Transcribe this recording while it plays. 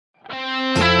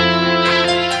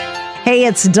Hey,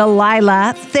 it's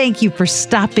Delilah. Thank you for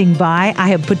stopping by. I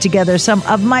have put together some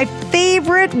of my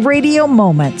favorite radio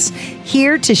moments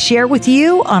here to share with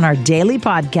you on our daily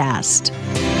podcast.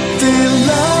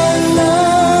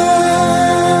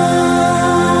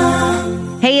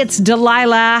 Hey, it's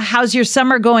Delilah. How's your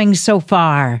summer going so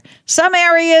far? Some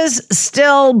areas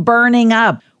still burning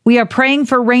up. We are praying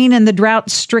for rain in the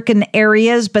drought-stricken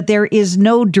areas, but there is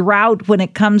no drought when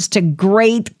it comes to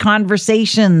great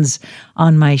conversations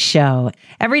on my show.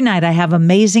 Every night I have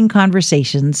amazing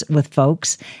conversations with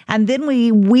folks, and then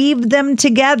we weave them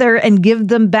together and give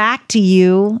them back to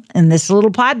you in this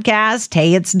little podcast.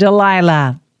 Hey, it's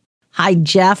Delilah. Hi,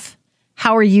 Jeff.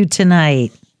 How are you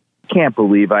tonight? Can't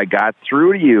believe I got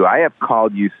through to you. I have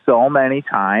called you so many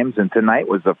times, and tonight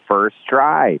was the first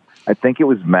try. I think it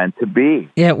was meant to be.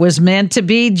 It was meant to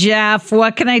be, Jeff.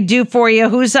 What can I do for you?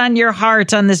 Who's on your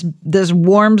heart on this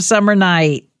warm summer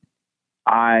night?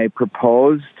 I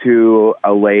proposed to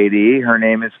a lady. Her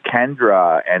name is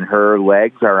Kendra, and her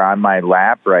legs are on my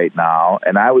lap right now,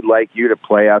 and I would like you to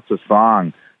play us a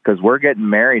song because we're getting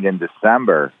married in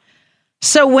December.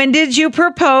 So when did you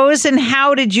propose, and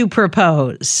how did you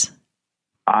propose?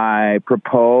 I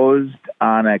proposed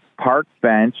on a park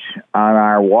bench on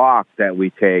our walk that we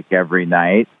take every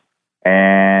night,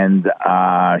 and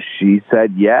she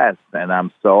said yes, and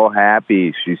I'm so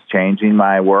happy. She's changing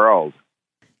my world.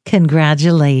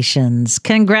 Congratulations.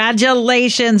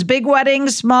 Congratulations. Big wedding,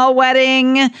 small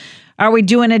wedding. Are we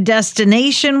doing a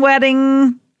destination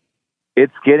wedding?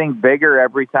 It's getting bigger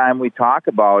every time we talk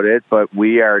about it, but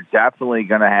we are definitely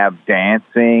going to have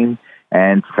dancing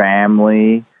and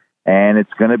family, and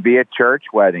it's going to be a church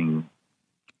wedding.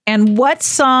 And what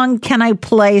song can I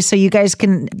play so you guys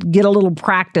can get a little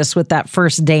practice with that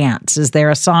first dance? Is there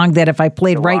a song that if I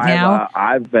played right now?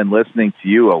 I've been listening to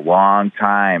you a long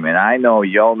time, and I know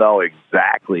you'll know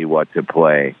exactly what to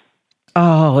play.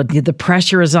 Oh, the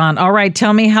pressure is on. All right,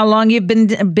 tell me how long you've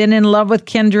been in love with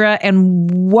Kendra,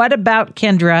 and what about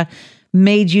Kendra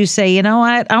made you say, you know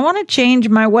what, I want to change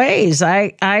my ways.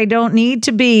 I don't need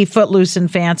to be footloose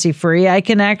and fancy free. I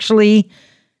can actually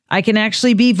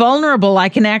be vulnerable. I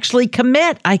can actually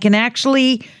commit. I can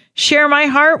actually share my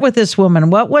heart with this woman.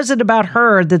 What was it about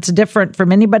her that's different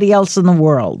from anybody else in the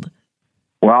world?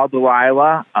 Well,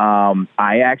 Delilah,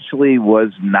 I actually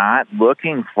was not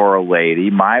looking for a lady.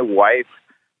 My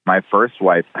first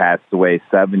wife passed away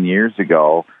 7 years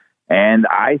ago, and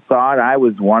I thought I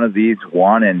was one of these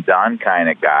one and done kind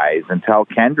of guys until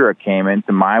Kendra came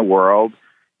into my world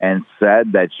and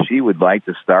said that she would like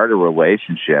to start a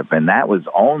relationship. And that was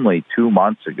only 2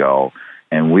 months ago,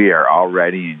 and we are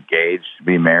already engaged to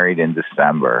be married in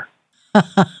December.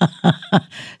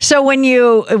 So when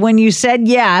you said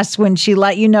yes, when she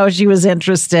let you know she was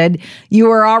interested, you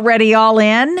were already all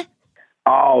in?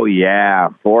 Oh, yeah,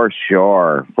 for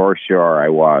sure. For sure I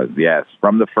was, yes.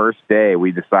 From the first day,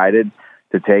 we decided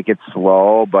to take it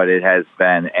slow, but it has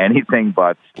been anything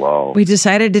but slow. We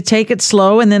decided to take it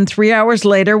slow, and then 3 hours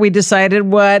later, we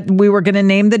decided what we were going to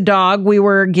name the dog we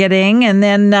were getting, and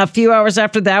then a few hours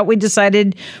after that, we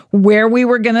decided where we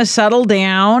were going to settle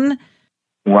down.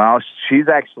 Well, she's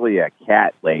actually a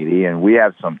cat lady, and we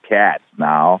have some cats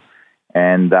now,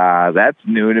 and that's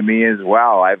new to me as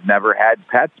well. I've never had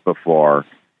pets before,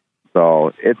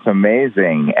 so it's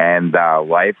amazing, and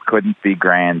life couldn't be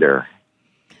grander.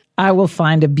 I will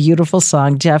find a beautiful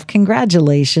song, Jeff.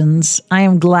 Congratulations. I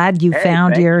am glad you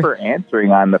found thanks for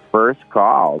answering on the first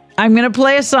call. I'm going to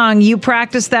play a song. You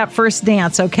practice that first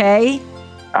dance, okay?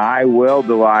 I will,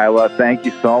 Delilah. Thank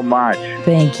you so much.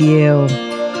 Thank you.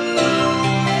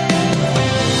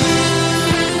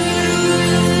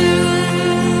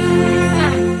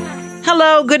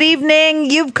 Hello, good evening.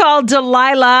 You've called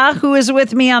Delilah, who is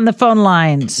with me on the phone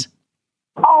lines.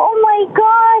 Oh my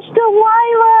gosh,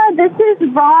 Delilah, this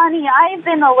is Ronnie. I've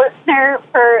been a listener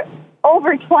for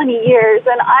over 20 years,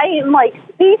 and I am like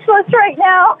speechless right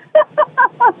now.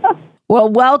 Well,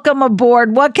 welcome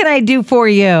aboard. What can I do for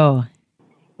you?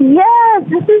 Yes,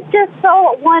 this is just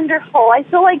so wonderful. I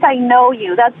feel like I know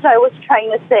you. That's what I was trying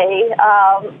to say.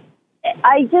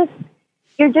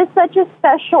 You're just such a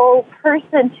special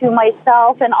person to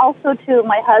myself and also to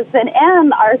my husband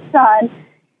and our son.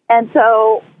 And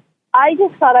so I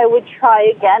just thought I would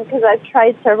try again because I've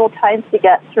tried several times to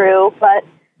get through. But,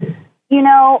 you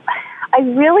know, I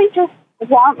really just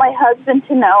want my husband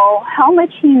to know how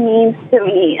much he means to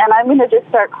me. And I'm going to just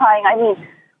start crying. I mean,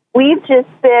 we've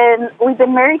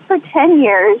been married for 10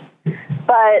 years,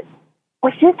 but we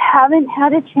just haven't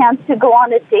had a chance to go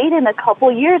on a date in a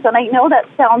couple years. And I know that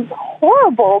sounds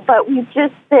horrible, but we've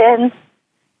just been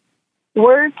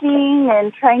working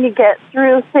and trying to get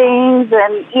through things.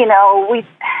 And, you know,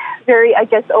 very, I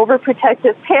guess,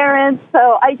 overprotective parents.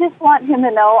 So I just want him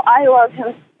to know I love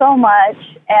him so much,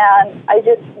 and I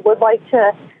just would like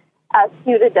to ask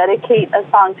you to dedicate a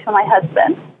song to my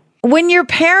husband. When you're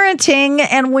parenting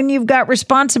and when you've got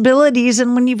responsibilities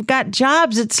and when you've got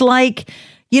jobs, it's like,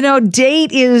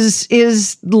 date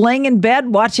is laying in bed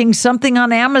watching something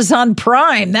on Amazon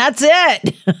Prime. That's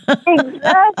it.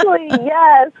 Exactly.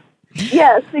 Yes.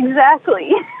 Yes,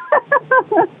 exactly.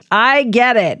 I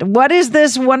get it. What is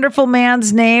this wonderful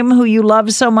man's name who you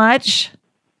love so much?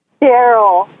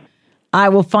 Daryl. I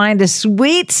will find a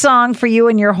sweet song for you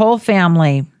and your whole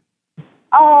family.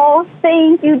 Oh,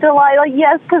 thank you, Delilah.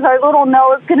 Yes, because our little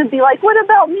Noah's going to be like, what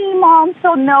about me, Mom?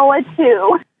 So Noah,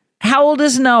 too. How old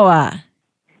is Noah?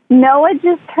 Noah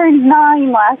just turned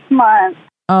 9 last month.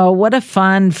 Oh, what a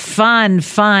fun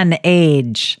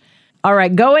age. All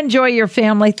right, go enjoy your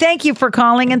family. Thank you for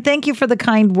calling, and thank you for the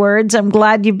kind words. I'm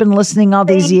glad you've been listening all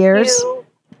these years. You.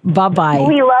 Bye-bye.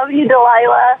 We love you,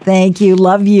 Delilah. Thank you.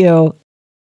 Love you.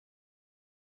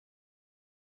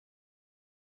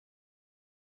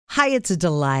 Hi, it's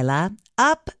Delilah.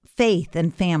 Up Faith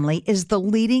and Family is the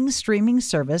leading streaming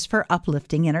service for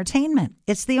uplifting entertainment.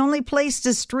 It's the only place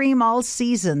to stream all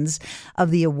seasons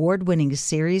of the award-winning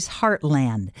series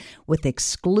Heartland with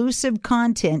exclusive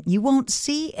content you won't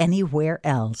see anywhere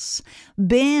else.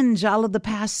 Binge all of the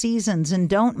past seasons and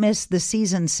don't miss the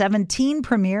season 17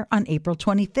 premiere on April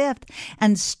 25th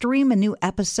and stream a new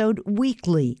episode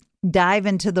weekly. Dive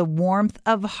into the warmth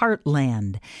of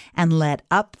Heartland and let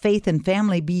Up Faith and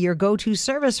Family be your go-to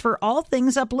service for all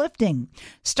things uplifting.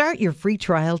 Start your free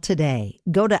trial today.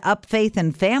 Go to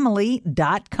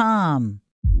upfaithandfamily.com.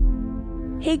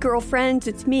 Hey girlfriends,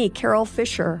 it's me, Carol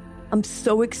Fisher. I'm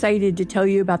so excited to tell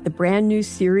you about the brand new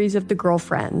series of The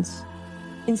Girlfriends.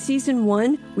 In season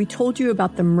 1, we told you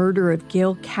about the murder of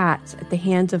Gail Katz at the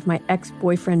hands of my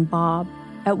ex-boyfriend Bob.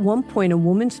 At one point, a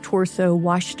woman's torso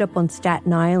washed up on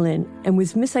Staten Island and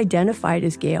was misidentified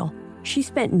as Gail. She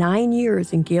spent 9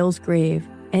 years in Gail's grave,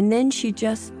 and then she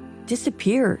just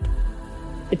disappeared.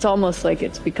 It's almost like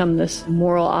it's become this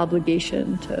moral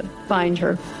obligation to find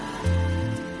her.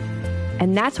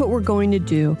 And that's what we're going to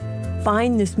do.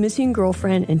 Find this missing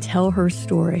girlfriend and tell her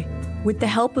story. With the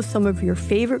help of some of your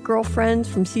favorite girlfriends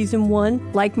from season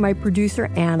 1, like my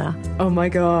producer, Anna. Oh my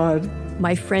God.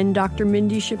 My friend, Dr.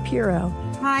 Mindy Shapiro.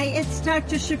 Hi, it's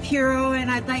Dr. Shapiro,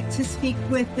 and I'd like to speak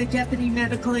with the Deputy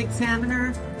Medical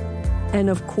Examiner.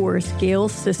 And of course,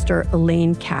 Gail's sister,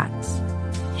 Elaine Katz.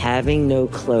 Having no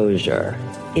closure,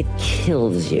 it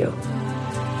kills you.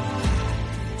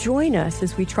 Join us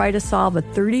as we try to solve a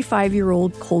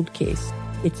 35-year-old cold case.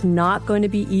 It's not going to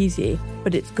be easy,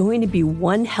 but it's going to be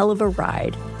one hell of a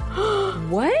ride.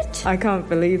 What? I can't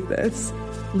believe this.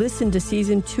 Listen to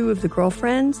season 2 of The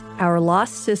Girlfriends, Our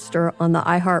Lost Sister on the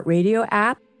iHeartRadio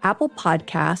app, Apple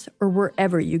Podcasts, or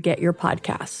wherever you get your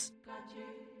podcasts.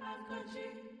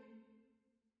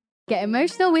 Get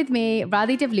emotional with me,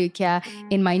 Radhi Devlukia,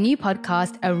 in my new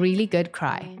podcast, A Really Good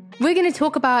Cry. We're going to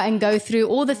talk about and go through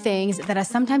all the things that are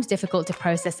sometimes difficult to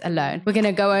process alone. We're going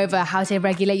to go over how to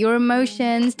regulate your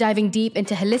emotions, diving deep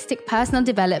into holistic personal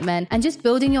development, and just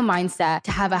building your mindset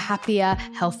to have a happier,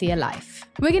 healthier life.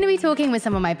 We're going to be talking with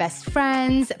some of my best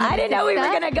friends. I didn't know we were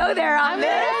going to go there on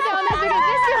this.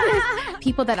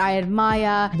 People that I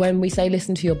admire. When we say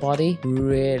listen to your body,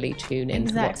 really tune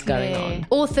into what's going on.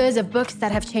 Authors of books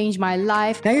that have changed my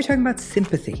life. Now you're talking about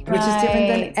sympathy, which is different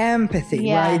than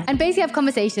empathy, right? And basically have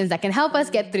conversations that can help us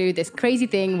get through this crazy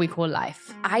thing we call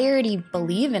life. I already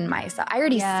believe in myself. I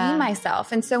already see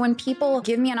myself. And so when people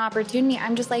give me an opportunity,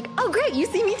 I'm just like, oh, great, you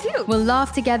see me too. We'll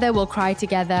laugh together, we'll cry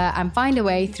together, and find a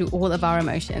way through all of our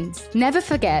emotions. Never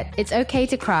forget, it's okay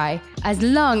to cry as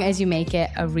long as you make it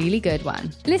a really good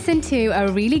one. Listen to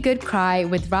A Really Good Cry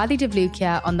with Radhi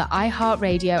Devlukia on the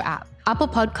iHeartRadio app, Apple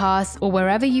Podcasts, or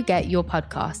wherever you get your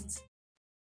podcasts.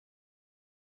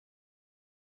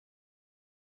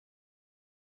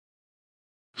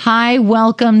 Hi,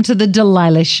 welcome to the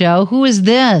Delilah Show. Who is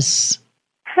this?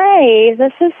 Hi,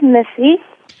 this is Missy.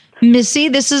 Missy,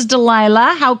 this is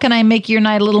Delilah. How can I make your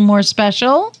night a little more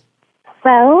special?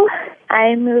 Well,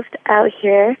 I moved out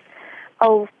here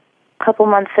a couple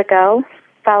months ago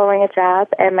following a job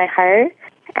at my heart,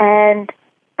 and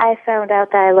I found out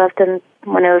that I loved him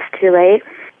when it was too late.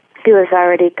 He was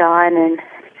already gone and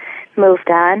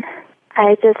moved on.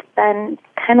 I just been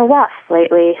kind of lost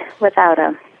lately without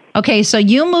him. Okay, so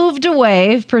you moved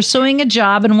away pursuing a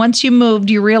job, and once you moved,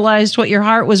 you realized what your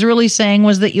heart was really saying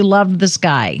was that you loved this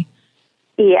guy.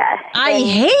 Yeah. I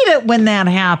hate it when that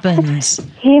happens.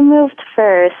 He moved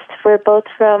first. We're both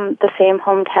from the same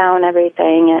hometown,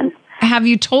 everything. And have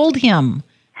you told him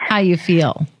how you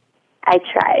feel? I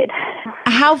tried.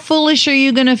 How foolish are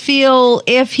you going to feel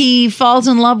if he falls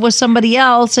in love with somebody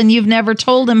else and you've never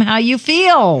told him how you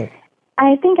feel?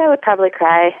 I think I would probably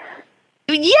cry.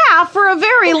 Yeah, for a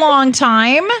very long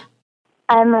time.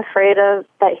 I'm afraid of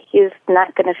that he's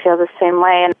not going to feel the same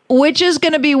way. Which is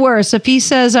going to be worse? If he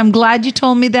says, I'm glad you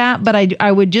told me that, but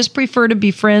I would just prefer to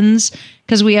be friends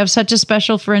because we have such a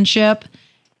special friendship,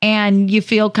 and you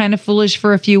feel kind of foolish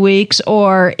for a few weeks,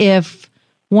 or if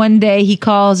one day he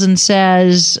calls and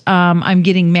says, I'm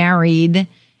getting married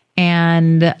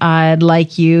and I'd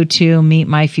like you to meet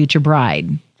my future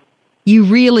bride. You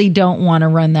really don't want to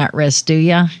run that risk, do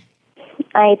you?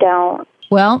 I don't.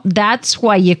 Well, that's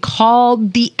why you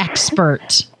called the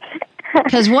expert.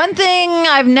 Because one thing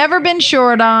I've never been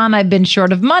short on, I've been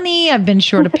short of money, I've been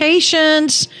short of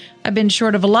patience, I've been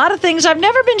short of a lot of things. I've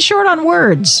never been short on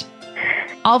words.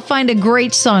 I'll find a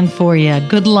great song for you.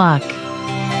 Good luck.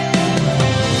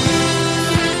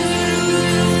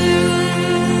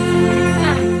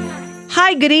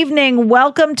 Hi, good evening.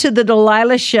 Welcome to the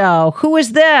Delilah Show. Who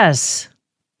is this?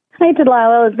 Hi,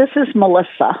 Delilah. This is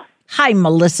Melissa. Hi,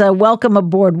 Melissa. Welcome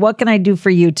aboard. What can I do for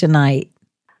you tonight?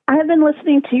 I have been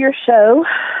listening to your show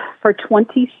for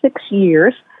 26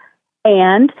 years,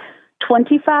 and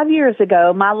 25 years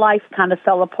ago, my life kind of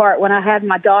fell apart. When I had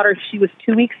my daughter, she was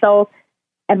 2 weeks old,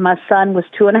 and my son was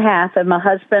 2.5, and my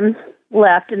husband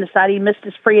left and decided he missed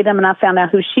his freedom, and I found out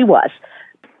who she was.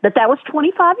 But that was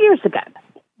 25 years ago.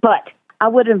 But I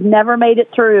would have never made it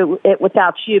through it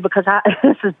without you, because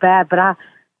this is bad, but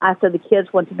after the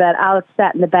kids went to bed, I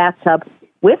sat in the bathtub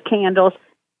with candles,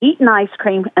 eating ice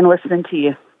cream, and listening to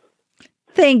you.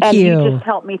 Thank you. And you just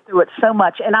helped me through it so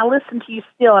much. And I listen to you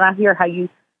still, and I hear how you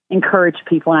encourage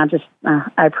people, and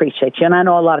I appreciate you. And I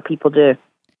know a lot of people do.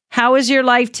 How is your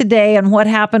life today, and what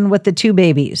happened with the 2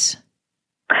 babies?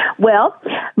 Well,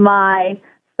 my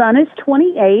son is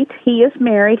 28. He is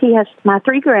married. He has my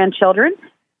 3 grandchildren.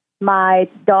 My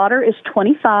daughter is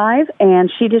 25,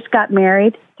 and she just got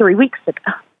married 3 weeks ago.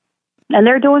 And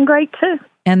they're doing great, too.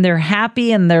 And they're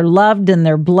happy, and they're loved, and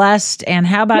they're blessed. And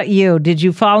how about you? Did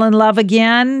you fall in love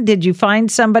again? Did you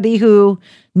find somebody who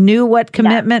knew what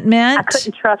commitment meant? I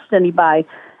couldn't trust anybody.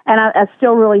 And I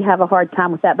still really have a hard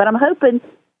time with that. But I'm hoping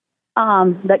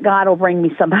that God will bring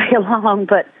me somebody along.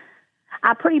 But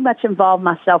I pretty much involve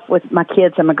myself with my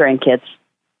kids and my grandkids.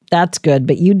 That's good.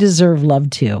 But you deserve love,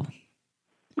 too.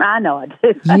 I know I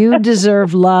do. You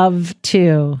deserve love,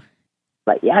 too.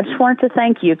 But yeah, I just wanted to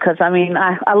thank you because, I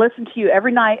listen to you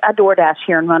every night. I DoorDash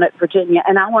here in Runnet, Virginia,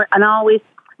 and I always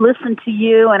listen to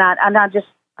you, and I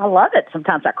love it.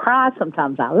 Sometimes I cry,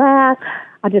 sometimes I laugh.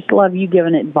 I just love you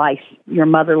giving advice, your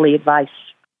motherly advice.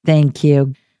 Thank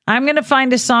you. I'm going to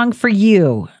find a song for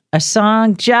you, a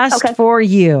song just for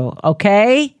you,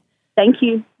 okay? Thank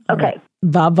you. Okay. Right.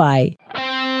 Bye-bye.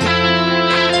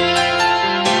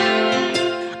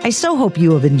 I so hope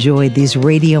you have enjoyed these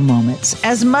radio moments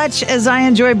as much as I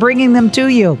enjoy bringing them to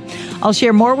you. I'll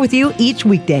share more with you each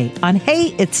weekday on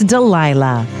Hey, It's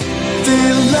Delilah.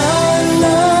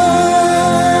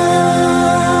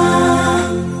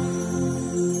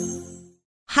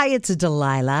 Hi, it's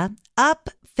Delilah. Up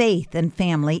Faith and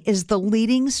Family is the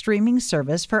leading streaming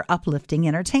service for uplifting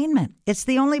entertainment. It's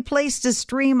the only place to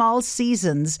stream all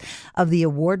seasons of the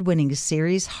award-winning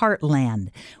series Heartland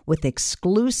with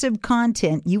exclusive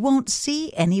content you won't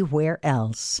see anywhere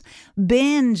else.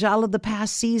 Binge all of the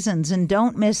past seasons and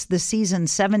don't miss the season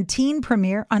 17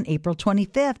 premiere on April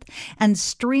 25th and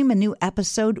stream a new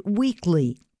episode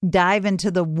weekly. Dive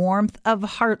into the warmth of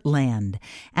Heartland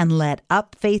and let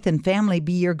Up Faith and Family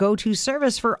be your go-to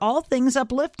service for all things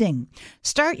uplifting.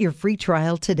 Start your free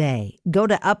trial today. Go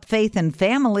to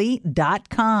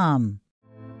upfaithandfamily.com.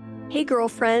 Hey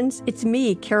girlfriends, it's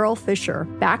me, Carol Fisher,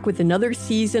 back with another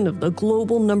season of the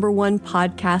global #1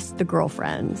 podcast, The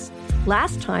Girlfriends.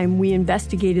 Last time, we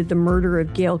investigated the murder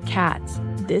of Gail Katz.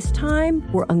 This time,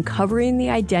 we're uncovering the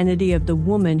identity of the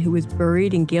woman who was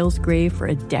buried in Gail's grave for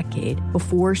a decade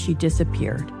before she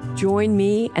disappeared. Join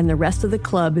me and the rest of the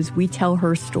club as we tell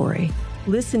her story.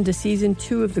 Listen to Season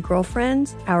 2 of The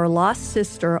Girlfriends, Our Lost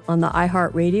Sister on the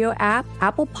iHeartRadio app,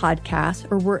 Apple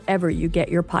Podcasts, or wherever you get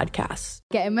your podcasts.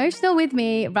 Get emotional with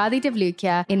me, Radhi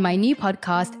Devlukia, in my new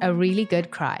podcast, A Really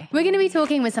Good Cry. We're going to be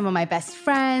talking with some of my best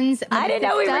friends. I didn't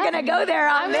know we were going to go there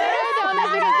on this.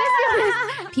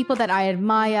 People that I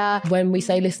admire. When we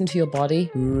say listen to your body,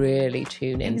 really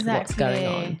tune into what's going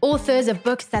on. Authors of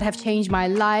books that have changed my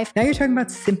life. Now you're talking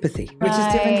about sympathy, which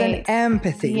is different than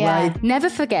empathy, right? Never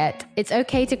forget, it's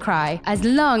okay to cry as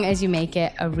long as you make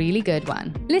it a really good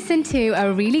one. Listen to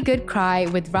A Really Good Cry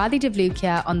with Radhi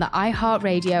Devlukia on the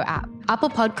iHeartRadio app, Apple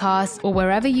Podcasts, or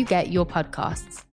wherever you get your podcasts.